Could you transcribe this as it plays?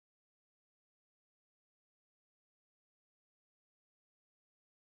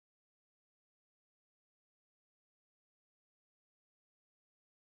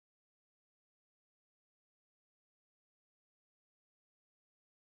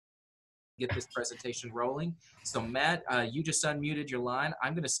get this presentation rolling. So Matt, you just unmuted your line.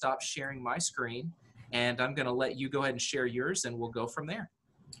 I'm going to stop sharing my screen, and I'm going to let you go ahead and share yours, and we'll go from there.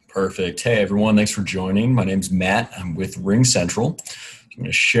 Perfect. Hey, everyone. Thanks for joining. My name's Matt. I'm with RingCentral. I'm going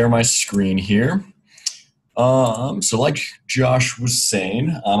to share my screen here. So like Josh was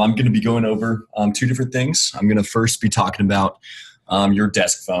saying, I'm going to be going over two different things. I'm going to first be talking about your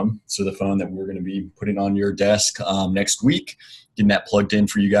desk phone. So the phone that we're going to be putting on your desk next week, getting that plugged in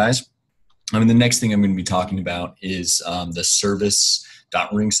for you guys. The next thing I'm going to be talking about is the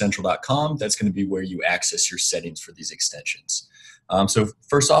service.ringcentral.com. That's going to be where you access your settings for these extensions. So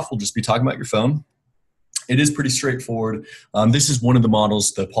first off, we'll just be talking about your phone. It is pretty straightforward. This is one of the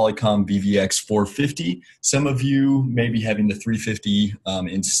models, the Polycom VVX 450. Some of you may be having the 350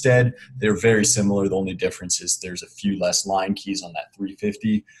 instead. They're very similar. The only difference is there's a few less line keys on that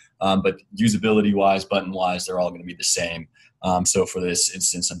 350. But usability-wise, button-wise, they're all going to be the same. So for this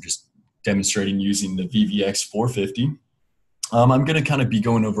instance, I'm just demonstrating using the VVX 450. I'm going to kind of be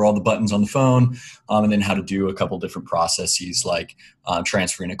going over all the buttons on the phone and then how to do a couple different processes like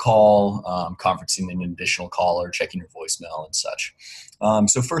transferring a call, conferencing an additional caller, checking your voicemail and such.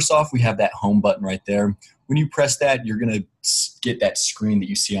 So first off, we have that home button right there. When you press that, you're going to get that screen that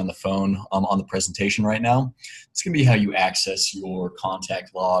you see on the phone on the presentation right now. It's going to be how you access your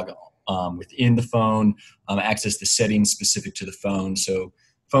contact log within the phone, access the settings specific to the phone. So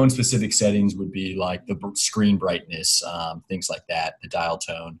phone-specific settings would be like the screen brightness, things like that, the dial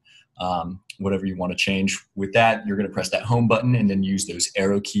tone, whatever you want to change. With that, you're going to press that home button and then use those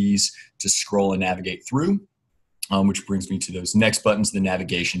arrow keys to scroll and navigate through, which brings me to those next buttons, the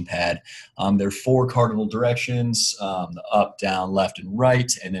navigation pad. There are 4 cardinal directions, the up, down, left, and right,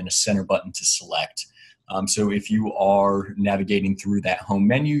 and then a center button to select. So if you are navigating through that home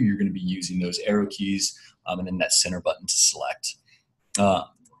menu, you're going to be using those arrow keys and then that center button to select.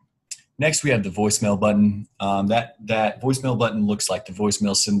 Next, we have the voicemail button. That voicemail button looks like the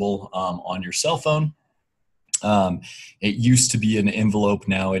voicemail symbol on your cell phone. It used to be an envelope.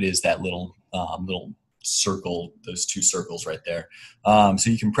 Now it is that little circle, those 2 circles right there. So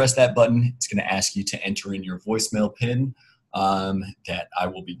you can press that button. It's going to ask you to enter in your voicemail PIN that I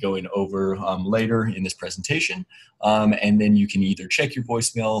will be going over later in this presentation. And then you can either check your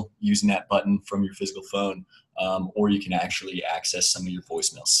voicemail using that button from your physical phone, or you can actually access some of your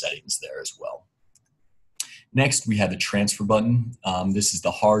voicemail settings there as well. Next, we have the transfer button. This is the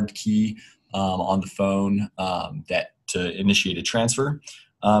hard key on the phone that to initiate a transfer.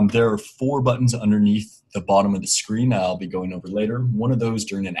 There are 4 buttons underneath the bottom of the screen that I'll be going over later. One of those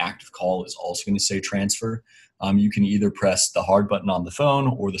during an active call is also going to say transfer. You can either press the hard button on the phone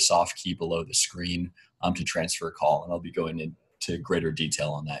or the soft key below the screen to transfer a call, and I'll be going into greater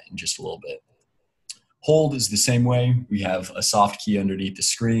detail on that in just a little bit. Hold is the same way. We have a soft key underneath the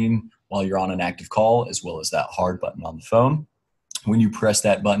screen while you're on an active call, as well as that hard button on the phone. When you press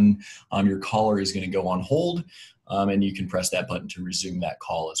that button, your caller is going to go on hold, and you can press that button to resume that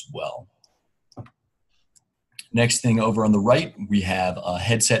call as well. Next thing over on the right, we have a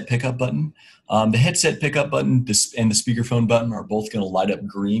headset pickup button. The headset pickup button and the speakerphone button are both going to light up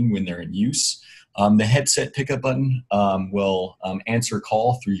green when they're in use. The headset pickup button will answer a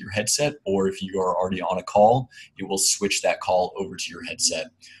call through your headset, or if you are already on a call, it will switch that call over to your headset.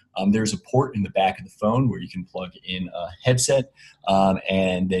 There's a port in the back of the phone where you can plug in a headset,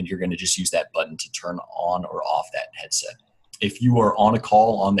 and then you're going to just use that button to turn on or off that headset. If you are on a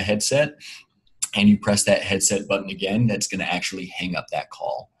call on the headset and you press that headset button again, that's going to actually hang up that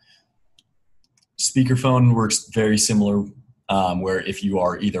call. Speakerphone works very similar, where if you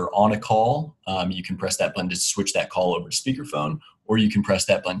are either on a call, you can press that button to switch that call over to speakerphone, or you can press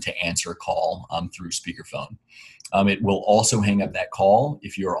that button to answer a call through speakerphone. It will also hang up that call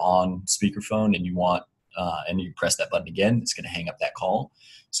if you're on speakerphone and you want, and you press that button again, it's going to hang up that call.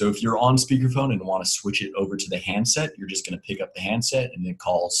 So if you're on speakerphone and want to switch it over to the handset, you're just going to pick up the handset and the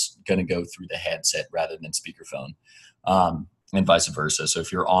call's going to go through the handset rather than speakerphone, and vice versa. So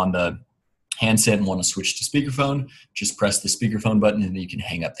if you're on the handset and want to switch to speakerphone, just press the speakerphone button and then you can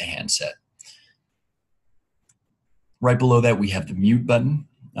hang up the handset. Right below that, we have the mute button.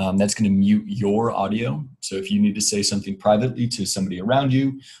 That's going to mute your audio. So if you need to say something privately to somebody around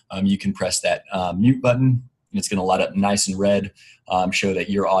you, you can press that mute button. And it's going to light up nice and red, show that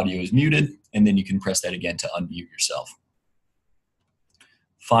your audio is muted, and then you can press that again to unmute yourself.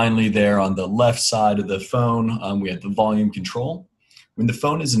 Finally, there on the left side of the phone, we have the volume control. When the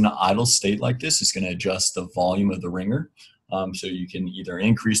phone is in an idle state like this, it's going to adjust the volume of the ringer. So you can either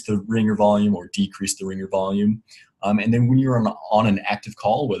increase the ringer volume or decrease the ringer volume. And then when you're on an active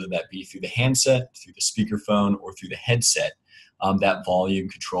call, whether that be through the handset, through the speakerphone, or through the headset, that volume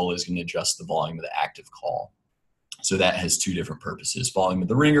control is going to adjust the volume of the active call. So that has two different purposes: volume of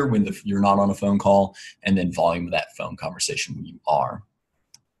the ringer when you're not on a phone call, and then volume of that phone conversation when you are.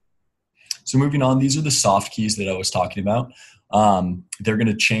 So moving on, these are the soft keys that I was talking about. They're going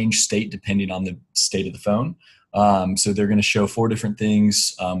to change state depending on the state of the phone. So they're going to show four different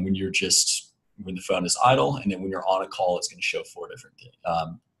things when the phone is idle, and then when you're on a call, it's going to show four different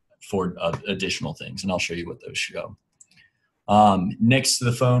additional things, and I'll show you what those show. Next to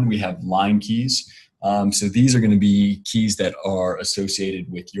the phone, we have line keys. So these are going to be keys that are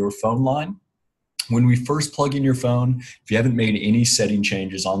associated with your phone line. When we first plug in your phone, if you haven't made any setting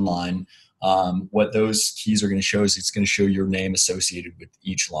changes online, what those keys are going to show is it's going to show your name associated with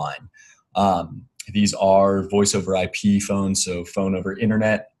each line. These are voice over IP phones, so phone over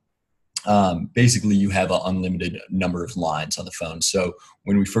internet. Basically, you have an unlimited number of lines on the phone. So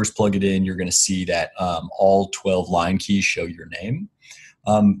when we first plug it in, you're going to see that all 12 line keys show your name.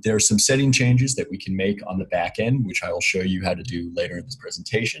 There are some setting changes that we can make on the back end, which I will show you how to do later in this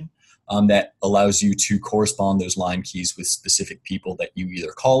presentation, that allows you to correspond those line keys with specific people that you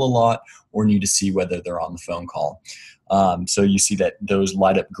either call a lot or need to see whether they're on the phone call. So you see that those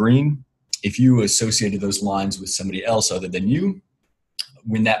light up green. If you associated those lines with somebody else other than you,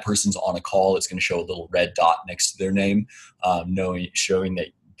 when that person's on a call, it's going to show a little red dot next to their name, showing that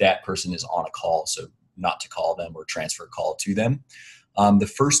that person is on a call, so not to call them or transfer a call to them.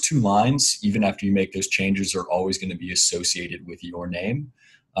 The first two lines, even after you make those changes, are always going to be associated with your name.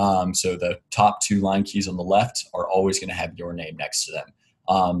 So the top two line keys on the left are always going to have your name next to them.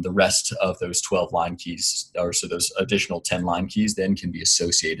 The rest of those 12 line keys, or so those additional 10 line keys, then can be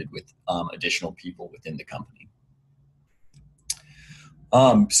associated with additional people within the company.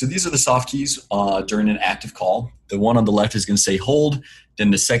 So these are the soft keys during an active call. The one on the left is going to say hold,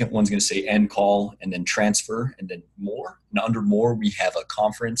 then the second one's going to say end call, and then transfer, and then more. And under more, we have a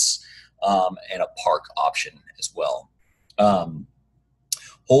conference and a park option as well.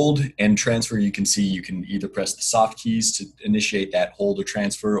 Hold and transfer, you can see you can either press the soft keys to initiate that hold or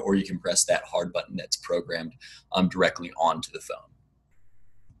transfer, or you can press that hard button that's programmed directly onto the phone.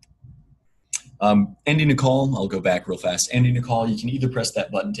 Ending a call, I'll go back real fast. Ending a call, you can either press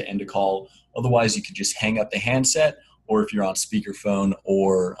that button to end a call. Otherwise, you can just hang up the handset, or if you're on speakerphone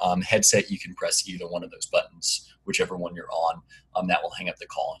or headset, you can press either one of those buttons, whichever one you're on. That will hang up the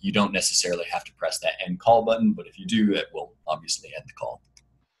call. You don't necessarily have to press that end call button, but if you do, it will obviously end the call.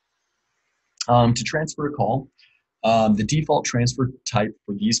 To transfer a call, the default transfer type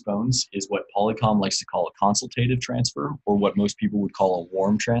for these phones is what Polycom likes to call a consultative transfer, or what most people would call a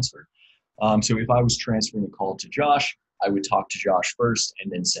warm transfer. So if I was transferring a call to Josh, I would talk to Josh first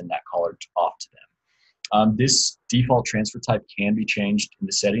and then send that caller off to them. This default transfer type can be changed in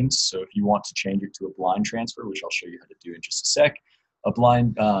the settings. So if you want to change it to a blind transfer, which I'll show you how to do in just a sec,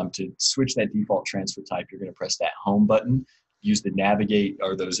 to switch that default transfer type, you're going to press that home button, use the navigate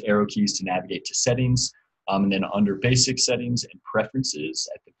or those arrow keys to navigate to settings. And then under basic settings and preferences,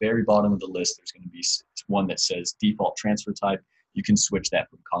 at the very bottom of the list, there's going to be one that says default transfer type. You can switch that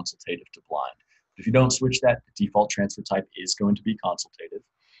from consultative to blind. If you don't switch that, the default transfer type is going to be consultative.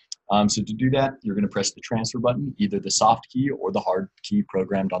 So to do that, you're going to press the transfer button, either the soft key or the hard key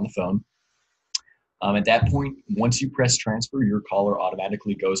programmed on the phone. At that point, once you press transfer, your caller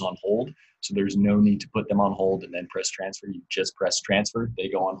automatically goes on hold. So there's no need to put them on hold and then press transfer. You just press transfer, they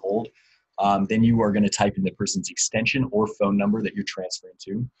go on hold. Then you are going to type in the person's extension or phone number that you're transferring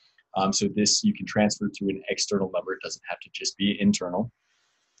to. So this you can transfer to an external number. It doesn't have to just be internal.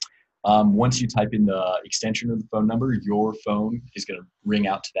 Once you type in the extension or the phone number, your phone is going to ring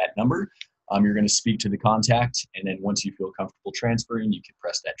out to that number. You're going to speak to the contact, and then once you feel comfortable transferring, you can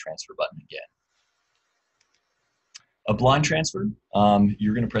press that transfer button again. A blind transfer,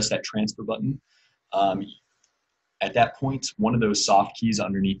 you're going to press that transfer button. At that point, one of those soft keys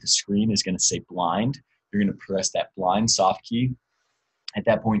underneath the screen is going to say blind. You're going to press that blind soft key. At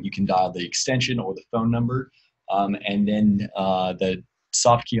that point, you can dial the extension or the phone number, and then the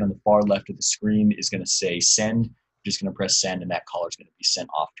soft key on the far left of the screen is going to say send. You're just going to press send, and that caller is going to be sent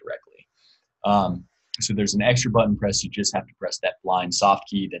off directly. So there's an extra button press. You just have to press that blind soft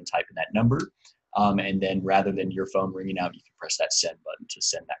key, then type in that number, and then rather than your phone ringing out, you can press that send button to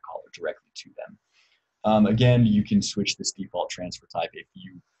send that caller directly to them. Again, you can switch this default transfer type. If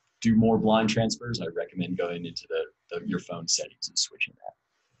you do more blind transfers, I recommend going into your phone settings and switching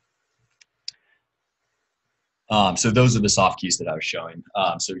that. So those are the soft keys that I was showing.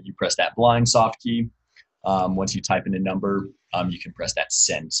 So you press that blind soft key. Once you type in a number, you can press that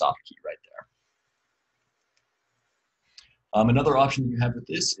send soft key right there. Another option that you have with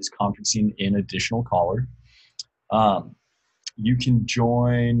this is conferencing an additional caller. you can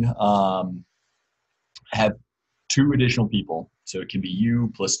join, have 2 additional people. So it can be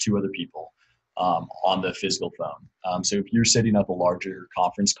you plus 2 other people on the physical phone. So if you're setting up a larger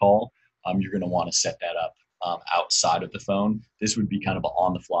conference call, you're going to want to set that up outside of the phone. This would be kind of an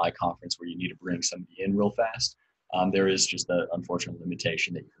on-the-fly conference where you need to bring somebody in real fast. There is just the unfortunate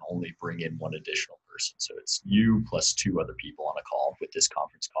limitation that you can only bring in 1 additional person. So it's you plus 2 other people on a call with this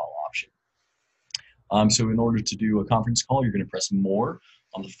conference call option. So in order to do a conference call, you're going to press more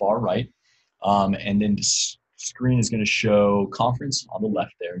on the far right. And then the screen is going to show conference on the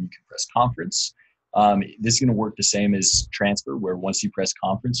left there, and you can press conference. This is going to work the same as transfer, where once you press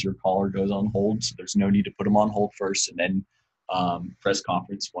conference, your caller goes on hold. So there's no need to put them on hold first and then press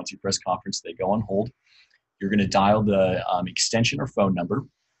conference. Once you press conference, they go on hold. You're going to dial the extension or phone number.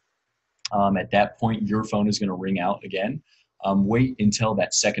 At that point, your phone is going to ring out again. Wait until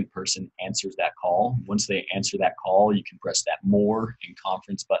that second person answers that call. Once they answer that call, you can press that more and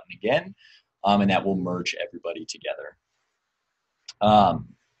conference button again, and that will merge everybody together.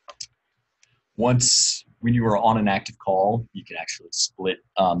 When you are on an active call, you can actually split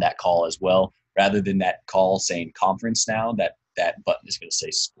that call as well. Rather than that call saying conference now, that button is going to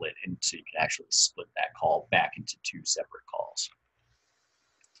say split, and so you can actually split that call back into 2 separate calls.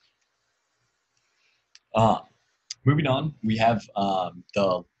 Moving on, we have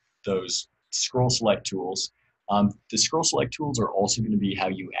those scroll select tools. The scroll select tools are also going to be how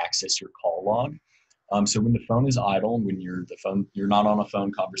you access your call log. So when the phone is idle, when you're not on a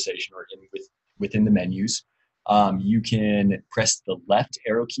phone conversation or within the menus, you can press the left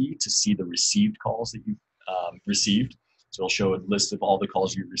arrow key to see the received calls that you've received. So it'll show a list of all the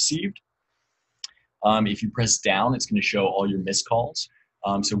calls you've received. If you press down, it's going to show all your missed calls.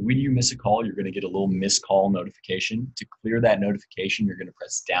 So when you miss a call, you're going to get a little missed call notification. To clear that notification, you're going to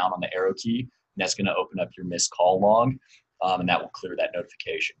press down on the arrow key, and that's going to open up your missed call log, and that will clear that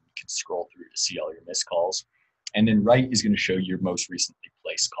notification. You can scroll through to see all your missed calls. And then right is going to show your most recently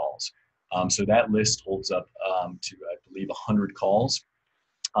placed calls. So that list holds up to, I believe, 100 calls,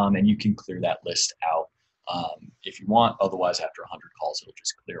 and you can clear that list out if you want. Otherwise, after 100 calls, it'll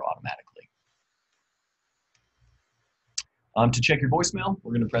just clear automatically. To check your voicemail,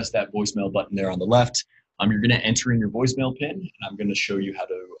 we're going to press that voicemail button there on the left. You're going to enter in your voicemail PIN, and I'm going to show you how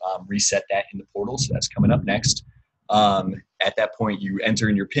to reset that in the portal. So that's coming up next. At that point, you enter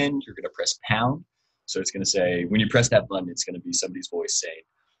in your PIN. You're going to press pound. So it's going to say, when you press that button, it's going to be somebody's voice saying,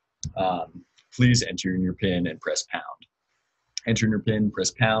 please enter in your PIN and press pound. Enter in your PIN,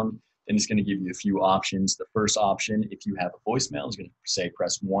 press pound. Then it's going to give you a few options. The first option, if you have a voicemail, is going to say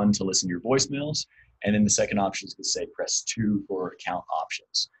press 1 to listen to your voicemails. And then the second option is going to say press 2 for account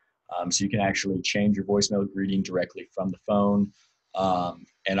options. So you can actually change your voicemail greeting directly from the phone.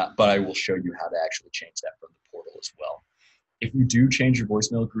 But I will show you how to actually change that from the portal as well. If you do change your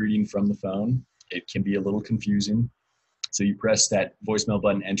voicemail greeting from the phone, it can be a little confusing. So you press that voicemail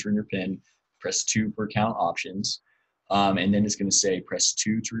button, enter in your PIN, press 2 for account options. And then it's going to say press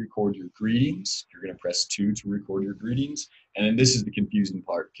 2 to record your greetings. You're going to press 2 to record your greetings. And then this is the confusing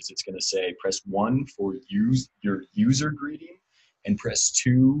part, because it's going to say press 1 for your user greeting and press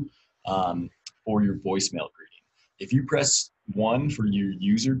 2 for your voicemail greeting. If you press 1 for your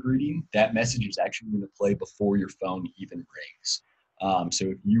user greeting, that message is actually going to play before your phone even rings. So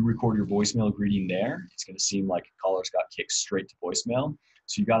if you record your voicemail greeting there, it's going to seem like a caller's got kicked straight to voicemail.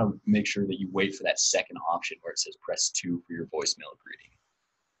 So you got to make sure that you wait for that second option where it says press 2 for your voicemail greeting.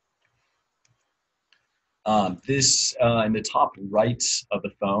 In the top right of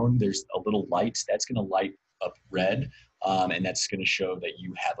the phone, there's a little light that's going to light up red, and that's going to show that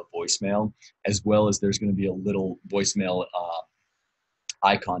you have a voicemail, as well as there's going to be a little voicemail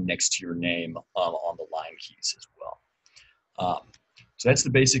icon next to your name on the line keys as well. So that's the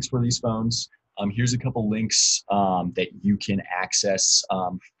basics for these phones. Here's a couple links that you can access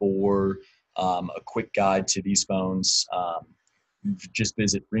for a quick guide to these phones. Just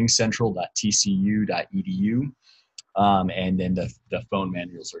visit ringcentral.tcu.edu, and then the phone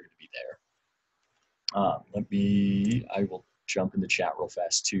manuals are going to be there. I will jump in the chat real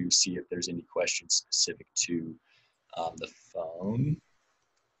fast to see if there's any questions specific to the phone.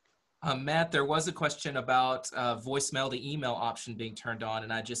 Matt, there was a question about voicemail to email option being turned on,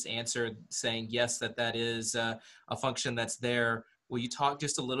 and I just answered saying yes, that is a function that's there. Will you talk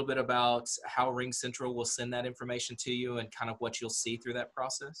just a little bit about how RingCentral will send that information to you and kind of what you'll see through that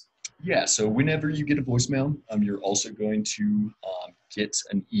process? Yeah, so whenever you get a voicemail, you're also going to get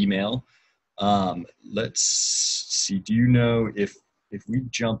an email. Let's see, do you know if we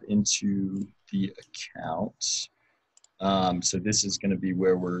jump into the account, so this is going to be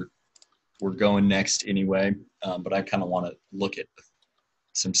where we're we're going next anyway, but I kind of want to look at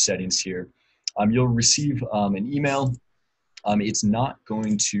some settings here. You'll receive an email. It's not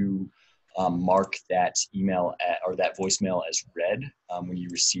going to mark that email or that voicemail as read when you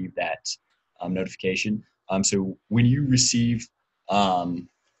receive that notification. So when you receive a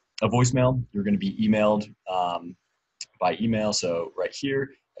voicemail, you're going to be emailed by email. So right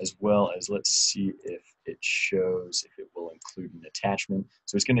here, as well as, let's see if it shows if it will include an attachment.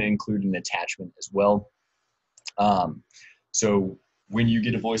 So it's going to include an attachment as well. So when you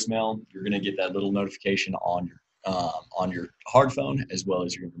get a voicemail, you're going to get that little notification on your hard phone, as well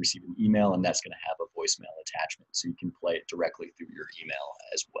as you're going to receive an email, and that's going to have a voicemail attachment. So you can play it directly through your email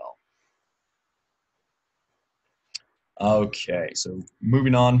as well. Okay, so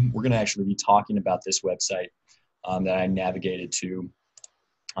moving on, we're going to actually be talking about this website that I navigated to.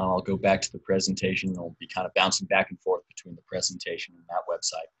 I'll go back to the presentation. I'll be kind of bouncing back and forth between the presentation and that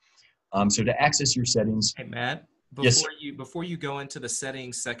website. So to access your settings. Hey, Matt, Yes, before you go into the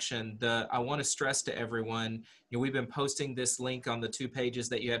settings section, I want to stress to everyone, we've been posting this link on the 2 pages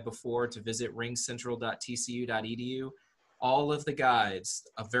that you had before to visit ringcentral.tcu.edu. All of the guides,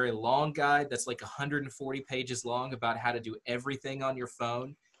 a very long guide that's like 140 pages long about how to do everything on your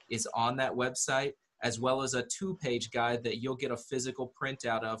phone, is on that website, as well as a 2-page guide that you'll get a physical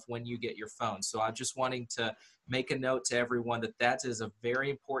printout of when you get your phone. So I'm just wanting to make a note to everyone that is a very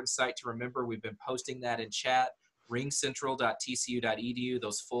important site to remember. We've been posting that in chat, ringcentral.tcu.edu.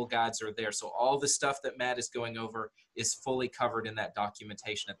 Those full guides are there. So all the stuff that Matt is going over is fully covered in that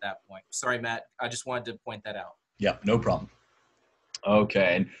documentation at that point. Sorry, Matt, I just wanted to point that out. yeah, no problem.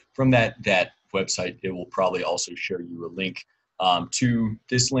 Okay, and from that website, it will probably also show you a link to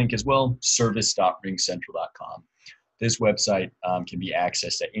this link as well, service.ringcentral.com. This website can be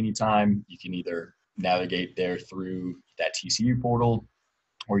accessed at any time. You can either navigate there through that TCU portal,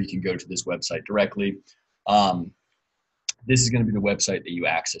 or you can go to this website directly. This is going to be the website that you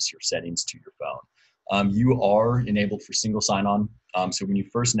access your settings to your phone. You are enabled for single sign-on. So when you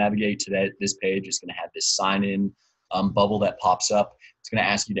first navigate to this page, it's going to have this sign-in bubble that pops up. It's going to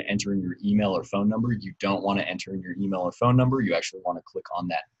ask you to enter in your email or phone number. You don't want to enter in your email or phone number. You actually want to click on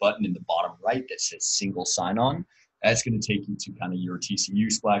that button in the bottom right that says single sign-on. That's going to take you to kind of your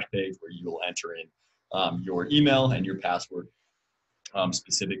TCU splash page where you'll enter in your email and your password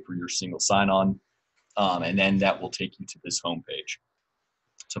specific for your single sign-on. And then that will take you to this home page.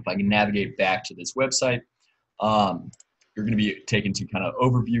 So if I can navigate back to this website, you're going to be taken to kind of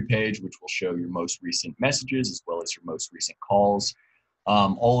overview page, which will show your most recent messages as well as your most recent calls.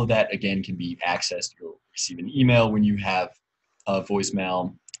 All of that, again, can be accessed. You'll receive an email when you have a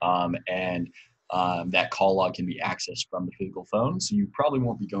voicemail, and that call log can be accessed from the physical phone. So you probably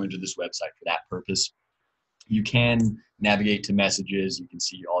won't be going to this website for that purpose. You can navigate to messages. You can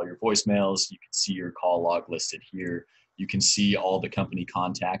see all your voicemails. You can see your call log listed here. You can see all the company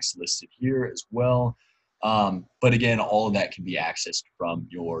contacts listed here as well. But again, all of that can be accessed from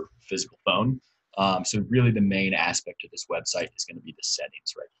your physical phone. So really the main aspect of this website is going to be the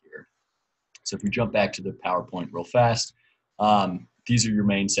settings right here. So if we jump back to the PowerPoint real fast, these are your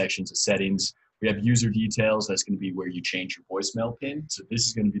main sections of settings. We have user details. That's going to be where you change your voicemail pin. So this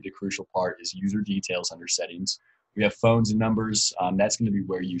is going to be the crucial part, is user details under settings. We have phones and numbers. That's going to be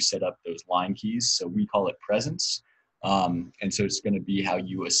where you set up those line keys. So we call it presence. And so it's going to be how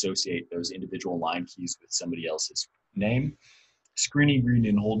you associate those individual line keys with somebody else's name. Screening, greeting,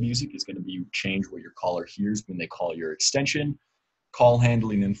 and hold music is going to be change what your caller hears when they call your extension. Call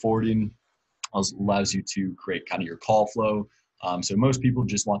handling and forwarding allows you to create kind of your call flow. So most people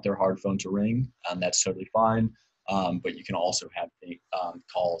just want their hard phone to ring, and that's totally fine. But you can also have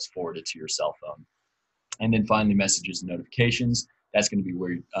calls forwarded to your cell phone. And then finally, messages and notifications. That's going to be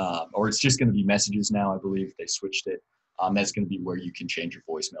where, or it's just going to be messages now, I believe. They switched it. That's going to be where you can change your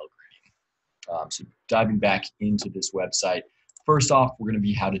voicemail greeting. So diving back into this website, first off, we're going to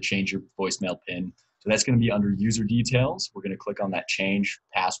be how to change your voicemail pin. So that's going to be under user details. We're going to click on that change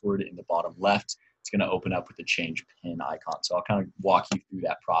password in the bottom left. It's going to open up with the change pin icon. So I'll kind of walk you through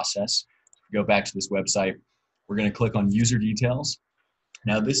that process. If we go back to this website, we're going to click on user details.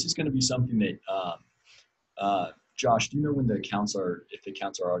 Now this is going to be something that, Josh, do you know when the accounts are, if the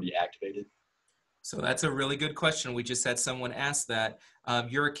accounts are already activated? So that's a really good question. We just had someone ask that.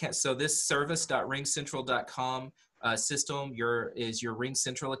 Your account, so this service.ringcentral.com system is your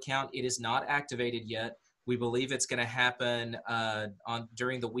RingCentral account. It is not activated yet. We believe it's going to happen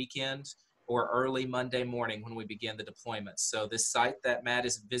during the weekend or early Monday morning when we begin the deployment. So this site that Matt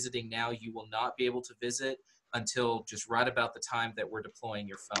is visiting now, you will not be able to visit until just right about the time that we're deploying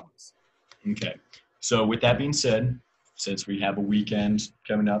your phones. Okay. So with that being said, since we have a weekend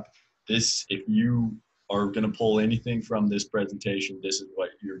coming up, if you are going to pull anything from this presentation, this is what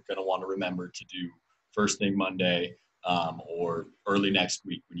you're going to want to remember to do first thing Monday or early next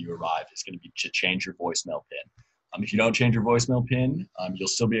week when you arrive. Is going to be to change your voicemail pin. If you don't change your voicemail pin, you'll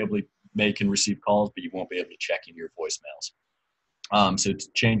still be able to make and receive calls, but you won't be able to check in your voicemails. So to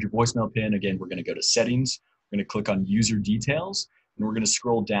change your voicemail pin, again, we're going to go to settings. We're going to click on user details, and we're going to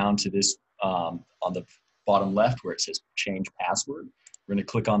scroll down to this on the bottom left where it says change password. We're going to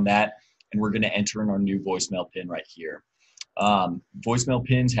click on that, and we're going to enter in our new voicemail pin right here. Voicemail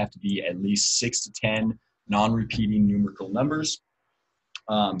pins have to be at least 6 to 10 non-repeating numerical numbers.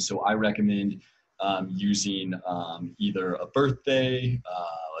 So I recommend using either a birthday,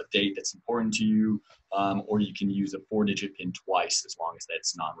 a date that's important to you, or you can use a 4-digit pin twice as long as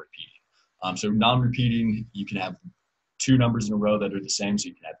that's non-repeating. So non-repeating, you can have 2 numbers in a row that are the same, so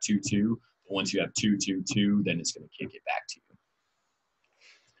you can have 2-2. But once you have 2-2-2, then it's going to kick it back to you.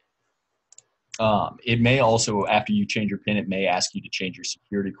 It may also, after you change your PIN, it may ask you to change your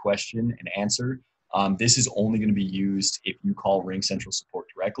security question and answer. This is only going to be used if you call RingCentral support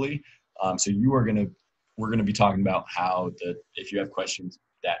directly. So we're going to be talking about how if you have questions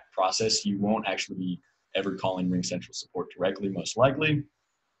that process, you won't actually be ever calling RingCentral support directly, most likely.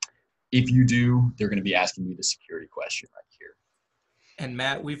 If you do, they're going to be asking you the security question right here. And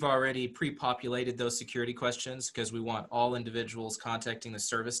Matt, we've already pre-populated those security questions because we want all individuals contacting the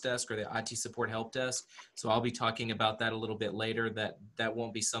service desk or the IT support help desk. So I'll be talking about that a little bit later. That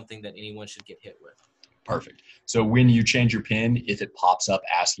won't be something that anyone should get hit with. Perfect. So when you change your PIN, if it pops up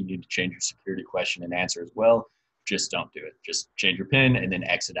asking you to change your security question and answer as well, just don't do it. Just change your PIN and then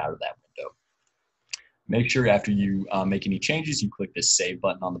exit out of that window. Make sure after you make any changes, you click this save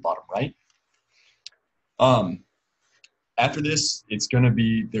button on the bottom right. After this, it's going to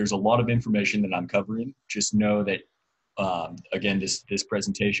be, there's a lot of information that I'm covering. Just know that, again, this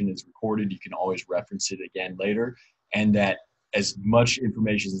presentation is recorded. You can always reference it again later. And that as much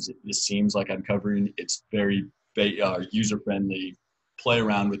information as it seems like I'm covering, it's very user-friendly. Play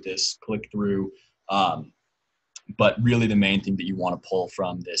around with this, click through. But really the main thing that you want to pull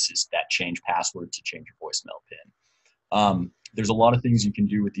from this is that change password to change your voicemail pin. There's a lot of things you can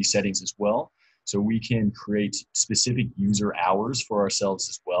do with these settings as well. So we can create specific user hours for ourselves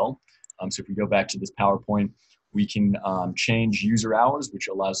as well. So if we go back to this PowerPoint, we can change user hours, which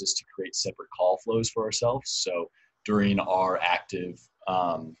allows us to create separate call flows for ourselves. So during our active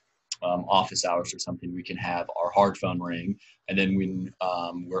office hours or something, we can have our hard phone ring. And then when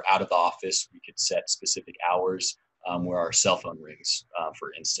we're out of the office, we could set specific hours where our cell phone rings,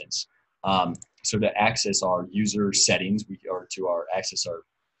 for instance. So to access our user settings, access our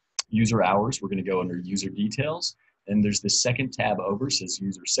user hours, we're going to go under user details. And there's the second tab over, says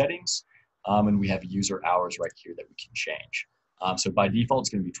user settings. And we have user hours right here that we can change. So by default, it's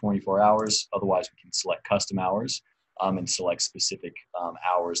going to be 24 hours. Otherwise, we can select custom hours and select specific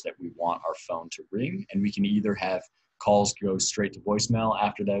hours that we want our phone to ring. And we can either have calls go straight to voicemail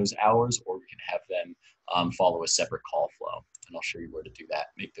after those hours, or we can have them follow a separate call flow. And I'll show you where to do that,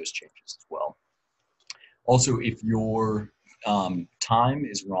 make those changes as well. Also, if your time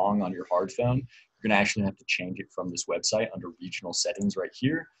is wrong on your hard phone, you're going to actually have to change it from this website under regional settings right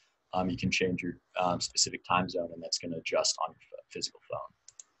here. You can change your specific time zone, and that's going to adjust on your physical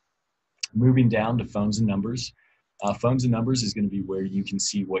phone. Moving down to phones and numbers. Phones and numbers is going to be where you can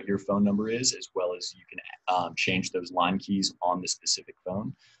see what your phone number is, as well as you can change those line keys on the specific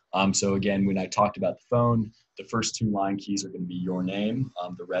phone. So again, when I talked about the phone, the first 2 line keys are going to be your name.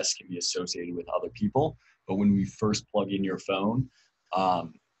 The rest can be associated with other people. But when we first plug in your phone,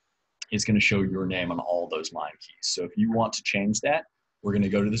 it's going to show your name on all those line keys. So if you want to change that, we're going to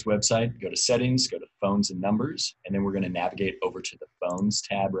go to this website, go to settings, go to phones and numbers, and then we're going to navigate over to the phones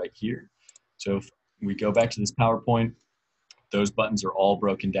tab right here. So if we go back to this PowerPoint, those buttons are all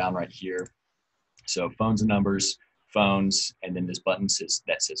broken down right here. So phones and numbers, phones, and then this button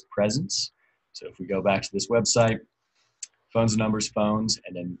that says presence. So if we go back to this website, phones and numbers, phones,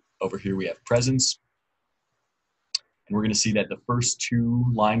 and then over here we have presence. And we're going to see that the first 2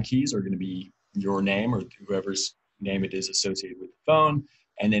 line keys are going to be your name or whoever's name it is associated with the phone.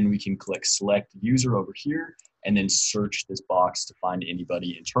 And then we can click select user over here and then search this box to find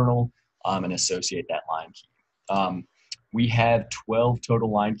anybody internal and associate that line key. We have 12 total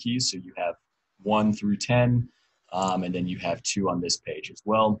line keys. So you have 1 through 10, and then you have 2 on this page as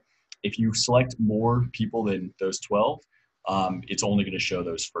well. If you select more people than those 12, it's only going to show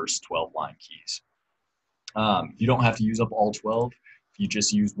those first 12 line keys. You don't have to use up all 12. If you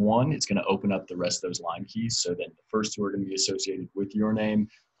just use 1, it's going to open up the rest of those line keys. So then the first 2 are going to be associated with your name,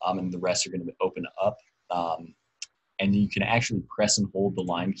 and the rest are going to open up. and you can actually press and hold the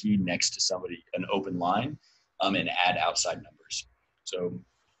line key next to an open line, and add outside numbers. So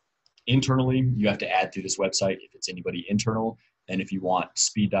internally, you have to add through this website if it's anybody internal. And if you want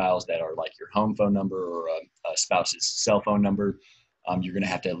speed dials that are like your home phone number or a spouse's cell phone number, you're going to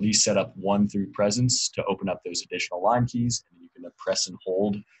have to at least set up one through Presence to open up those additional line keys. And then you can press and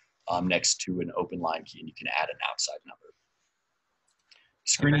hold next to an open line key, and you can add an outside number.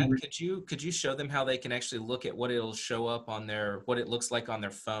 And Matt, could you show them how they can actually look at what it'll show up on what it looks like on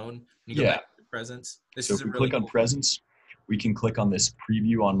their phone when you go back to Presence? So if we click on Presence, we can click on this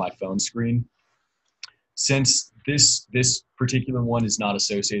preview on my phone screen. Since this particular one is not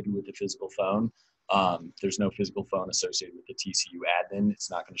associated with the physical phone, there's no physical phone associated with the TCU admin. It's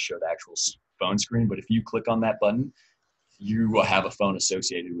not going to show the actual phone screen, but if you click on that button, you will have a phone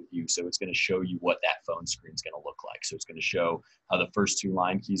associated with you. So it's going to show you what that phone screen is going to look like. So it's going to show how the first two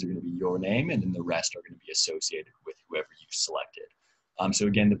line keys are going to be your name, and then the rest are going to be associated with whoever you selected. So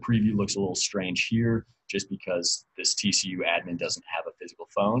again, the preview looks a little strange here just because this TCU admin doesn't have a physical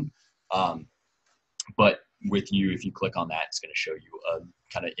phone. But with you, if you click on that, it's going to show you a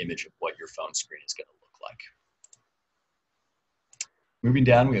kind of image of what your phone screen is going to look like. Moving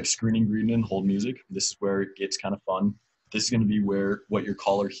down, we have screening, greeting, and hold music. This is where it gets kind of fun. This is going to be what your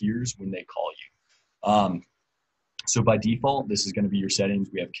caller hears when they call you. So by default, this is going to be your settings.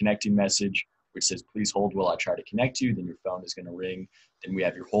 We have connecting message, which says, please hold while I try to connect you. Then your phone is going to ring. Then we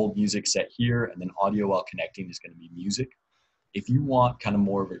have your hold music set here. And then audio while connecting is going to be music. If you want kind of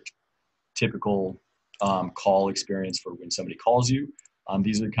more of a typical call experience for when somebody calls you,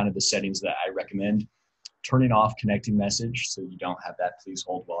 these are kind of the settings that I recommend. Turning off connecting message so you don't have that please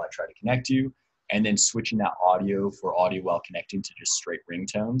hold while I try to connect you. And then switching that audio for audio while connecting to just straight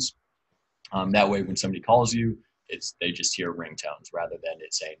ringtones. That way when somebody calls you, they just hear ringtones rather than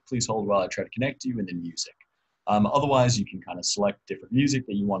it saying, please hold while I try to connect you, and then music. Otherwise, you can kind of select different music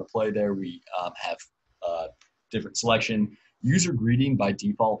that you want to play there. We have different selection. User greeting by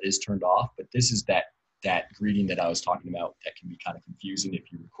default is turned off, but this is that greeting that I was talking about that can be kind of confusing if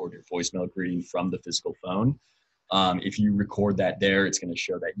you record your voicemail greeting from the physical phone. If you record that there, it's going to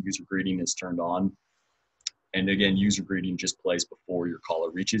show that user greeting is turned on. And again, user greeting just plays before your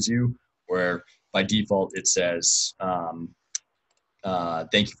caller reaches you, where by default it says,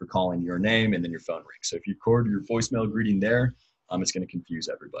 thank you for calling your name, and then your phone rings. So if you record your voicemail greeting there, it's going to confuse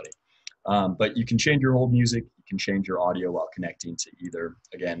everybody. But you can change your hold music. You can change your audio while connecting to either,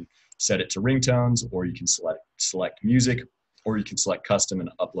 again, set it to ringtones, or you can select music, or you can select custom and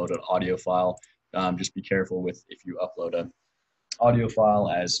upload an audio file. Just be careful with if you upload an audio file,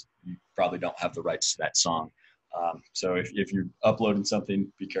 as you probably don't have the rights to that song. So if you're uploading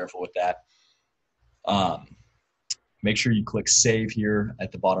something, be careful with that. Make sure you click save here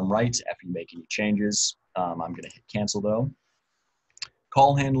at the bottom right after you make any changes. I'm going to hit cancel though.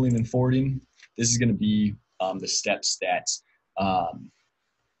 Call handling and forwarding. This is going to be the steps that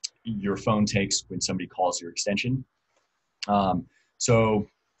your phone takes when somebody calls your extension. So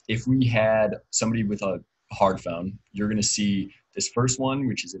if we had somebody with a hard phone, you're going to see this first one,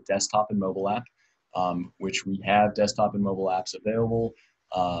 which is a desktop and mobile app, which we have desktop and mobile apps available.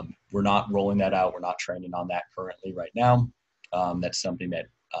 We're not rolling that out. We're not training on that currently right now. That's something that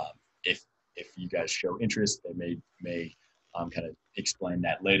if you guys show interest, they may kind of explain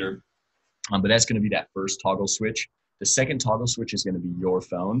that later. But that's going to be that first toggle switch. The second toggle switch is going to be your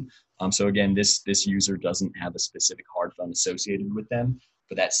phone. So again, this user doesn't have a specific hard phone associated with them,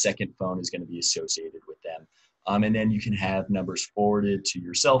 but that second phone is going to be associated with them. And then you can have numbers forwarded to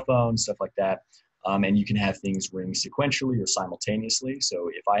your cell phone, stuff like that. And you can have things ring sequentially or simultaneously. So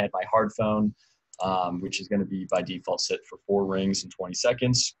if I had my hard phone, which is going to be by default set for 4 rings in 20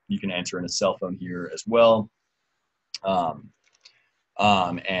 seconds, you can enter in a cell phone here as well.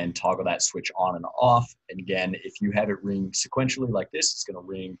 And toggle that switch on and off. And again, if you have it ring sequentially like this, it's going to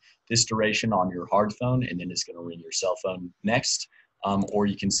ring this duration on your hard phone, and then it's going to ring your cell phone next. Or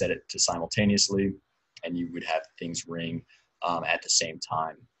you can set it to simultaneously, and you would have things ring at the same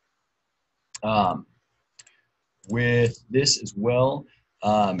time. With this as well,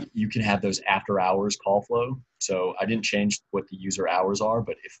 you can have those after hours call flow. So I didn't change what the user hours are,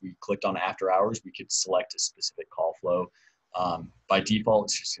 but if we clicked on after hours, we could select a specific call flow. By default,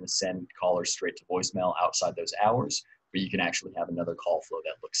 it's just going to send callers straight to voicemail outside those hours, but you can actually have another call flow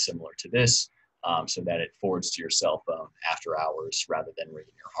that looks similar to this, so that it forwards to your cell phone after hours rather than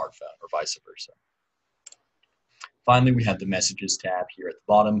ringing your hard phone, or vice versa. Finally, we have the messages tab here at the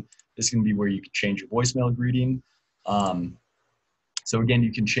bottom. This is going to be where you can change your voicemail greeting. So again,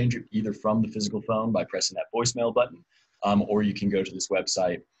 you can change it either from the physical phone by pressing that voicemail button, or you can go to this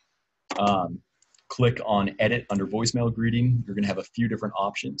website, click on edit under voicemail greeting, you're going to have a few different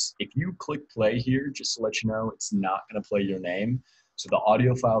options. If you click play here, just to let you know, it's not going to play your name. So the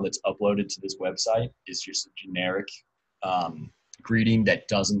audio file that's uploaded to this website is just a generic greeting that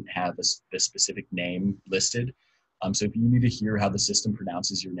doesn't have a specific name listed. So if you need to hear how the system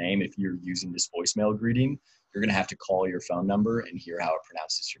pronounces your name, if you're using this voicemail greeting, you're going to have to call your phone number and hear how it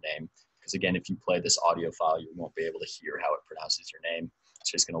pronounces your name. Because again, if you play this audio file, you won't be able to hear how it pronounces your name. It's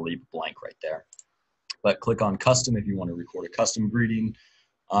just going to leave a blank right there. But click on custom if you want to record a custom greeting.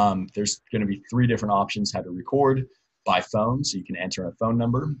 There's going to be 3 different options how to record by phone. So you can enter a phone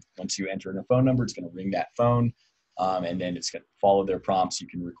number. Once you enter in a phone number, it's going to ring that phone. And then it's going to follow their prompts. You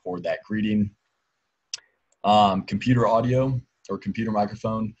can record that greeting. Computer audio or computer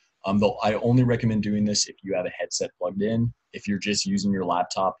microphone. Though I only recommend doing this if you have a headset plugged in. If you're just using your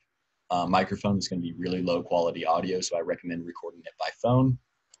laptop microphone, it's going to be really low quality audio. So I recommend recording it by phone.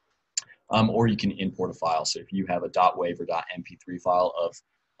 Or you can import a file. So if you have a .wav or .mp3 file of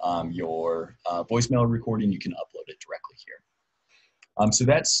your voicemail recording, you can upload it directly here. So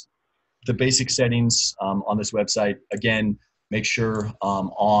that's the basic settings on this website. Again, make sure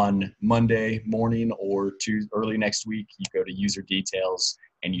on Monday morning or early next week, you go to user details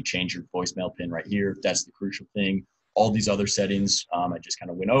and you change your voicemail pin right here. That's the crucial thing. All these other settings I just kind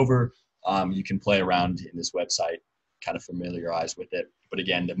of went over. You can play around in this website, kind of familiarize with it. But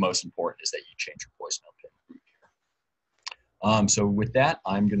again, the most important is that you change your voicemail pin. So with that,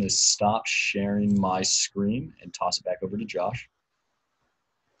 I'm going to stop sharing my screen and toss it back over to Josh.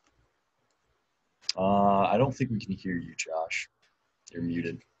 I don't think we can hear you, Josh. You're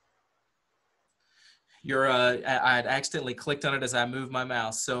muted. I had accidentally clicked on it as I moved my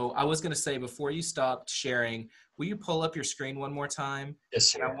mouse. So I was going to say, before you stopped sharing, will you pull up your screen one more time? Yes,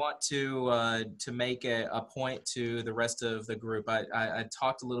 sir. And I want to make a point to the rest of the group. I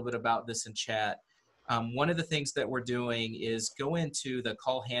talked a little bit about this in chat. One of the things that we're doing is go into the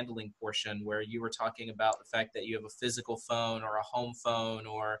call handling portion where you were talking about the fact that you have a physical phone or a home phone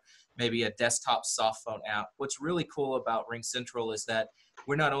or maybe a desktop soft phone app. What's really cool about RingCentral is that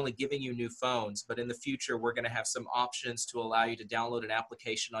we're not only giving you new phones, but in the future, we're going to have some options to allow you to download an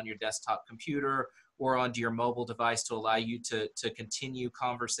application on your desktop computer or onto your mobile device to allow you to continue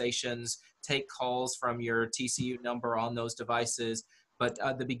conversations, take calls from your TCU number on those devices. But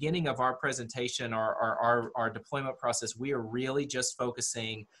at the beginning of our presentation, our deployment process, we are really just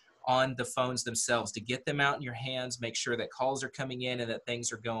focusing on the phones themselves to get them out in your hands, make sure that calls are coming in and that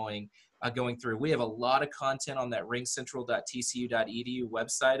things are going through. We have a lot of content on that ringcentral.tcu.edu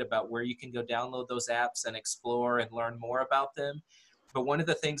website about where you can go download those apps and explore and learn more about them. But one of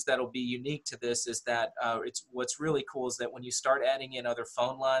the things that'll be unique to this is that what's really cool is that when you start adding in other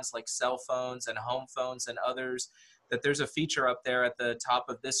phone lines like cell phones and home phones and others, that there's a feature up there at the top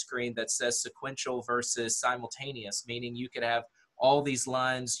of this screen that says sequential versus simultaneous, meaning you could have all these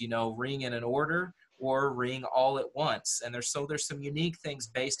lines, ring in an order or ring all at once. And there's some unique things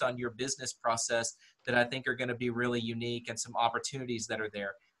based on your business process that I think are going to be really unique and some opportunities that are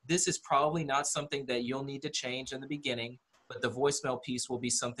there. This is probably not something that you'll need to change in the beginning, but the voicemail piece will be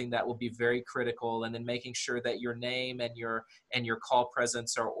something that will be very critical, and then making sure that your name and your call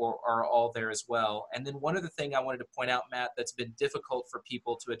presence are all there as well. And then one other thing I wanted to point out, Matt, that's been difficult for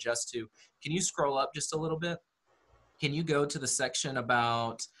people to adjust to. Can you scroll up just a little bit? Can you go to the section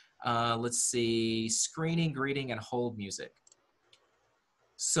about, let's see, screening, greeting, and hold music?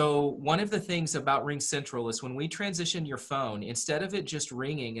 So one of the things about RingCentral is when we transition your phone, instead of it just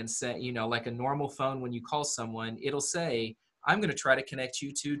ringing and say, like a normal phone when you call someone, it'll say, I'm going to try to connect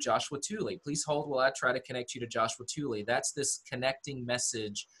you to Joshua Tooley. Please hold while I try to connect you to Joshua Tooley. That's this connecting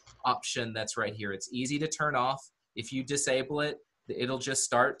message option that's right here. It's easy to turn off. If you disable it, it'll just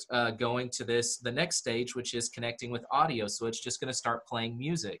start going to the next stage, which is connecting with audio. So it's just going to start playing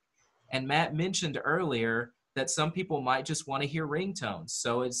music. And Matt mentioned earlier that some people might just want to hear ringtones.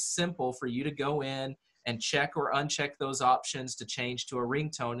 So it's simple for you to go in and check or uncheck those options to change to a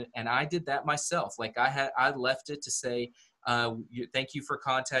ringtone. And I did that myself. Like I left it to say, thank you for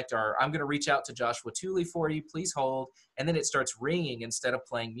contact, or I'm going to reach out to Joshua Tooley for you, please hold. And then it starts ringing instead of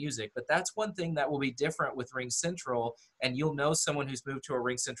playing music. But that's one thing that will be different with RingCentral. And you'll know someone who's moved to a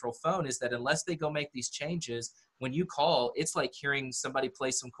RingCentral phone is that unless they go make these changes, when you call, it's like hearing somebody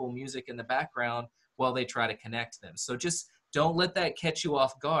play some cool music in the background while they try to connect them. So just don't let that catch you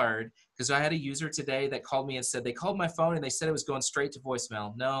off guard, because I had a user today that called me and said they called my phone and they said it was going straight to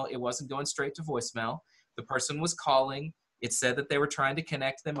voicemail. No, it wasn't going straight to voicemail. The person was calling. It said that they were trying to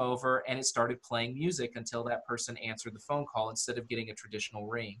connect them over, and it started playing music until that person answered the phone call instead of getting a traditional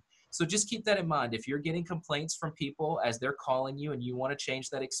ring. So just keep that in mind. If you're getting complaints from people as they're calling you and you want to change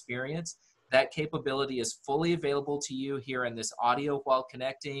that experience, that capability is fully available to you here in this audio while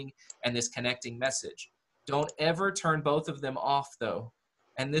connecting and this connecting message. Don't ever turn both of them off though.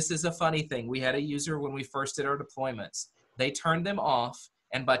 And this is a funny thing. We had a user when we first did our deployments. They turned them off,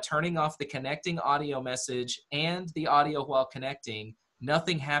 and by turning off the connecting audio message and the audio while connecting,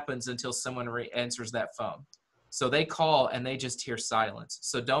 nothing happens until someone answers that phone. So they call and they just hear silence.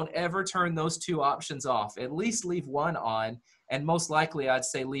 So don't ever turn those two options off. At least leave one on, and most likely I'd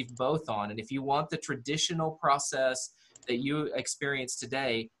say leave both on. And if you want the traditional process that you experience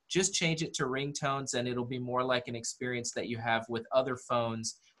today, just change it to ringtones, and it'll be more like an experience that you have with other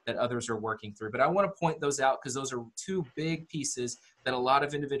phones that others are working through. But I want to point those out because those are two big pieces that a lot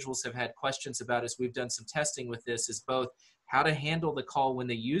of individuals have had questions about as we've done some testing with this, is both how to handle the call when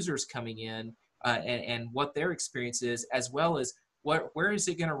the user's coming in, and what their experience is, as well as where is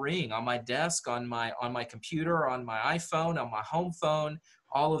it going to ring, on my desk, on my computer, on my iPhone, on my home phone.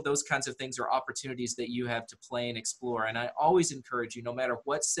 All of those kinds of things are opportunities that you have to play and explore. And I always encourage you, no matter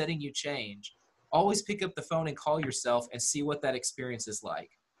what setting you change, always pick up the phone and call yourself and see what that experience is like.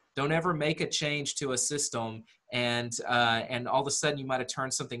 Don't ever make a change to a system and all of a sudden you might have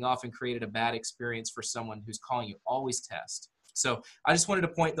turned something off and created a bad experience for someone who's calling you. Always test. So I just wanted to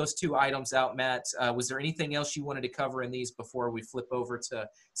point those two items out, Matt. Was there anything else you wanted to cover in these before we flip over to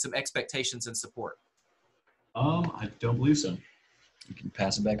some expectations and support? I don't believe so. You can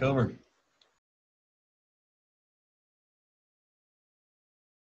pass it back over.